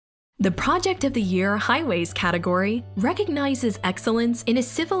The Project of the Year Highways category recognizes excellence in a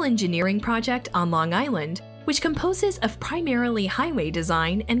civil engineering project on Long Island, which composes of primarily highway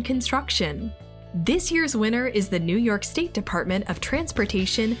design and construction. This year's winner is the New York State Department of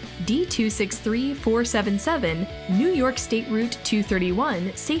Transportation D263477 New York State Route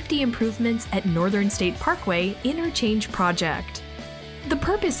 231 Safety Improvements at Northern State Parkway Interchange Project. The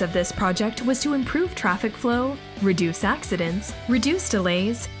purpose of this project was to improve traffic flow, reduce accidents, reduce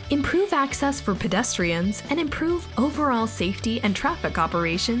delays, improve access for pedestrians, and improve overall safety and traffic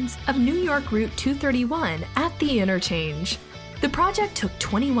operations of New York Route 231 at the interchange. The project took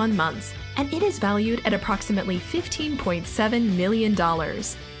 21 months, and it is valued at approximately $15.7 million.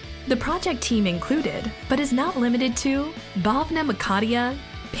 The project team included, but is not limited to, Bhavna Makadia,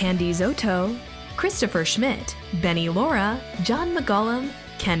 Pandy Zotto, Christopher Schmidt, Benny Laura, John McGullum,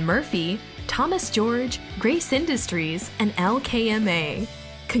 Ken Murphy, Thomas George, Grace Industries, and LKMA.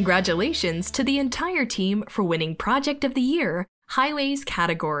 Congratulations to the entire team for winning Project of the Year Highways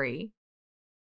category.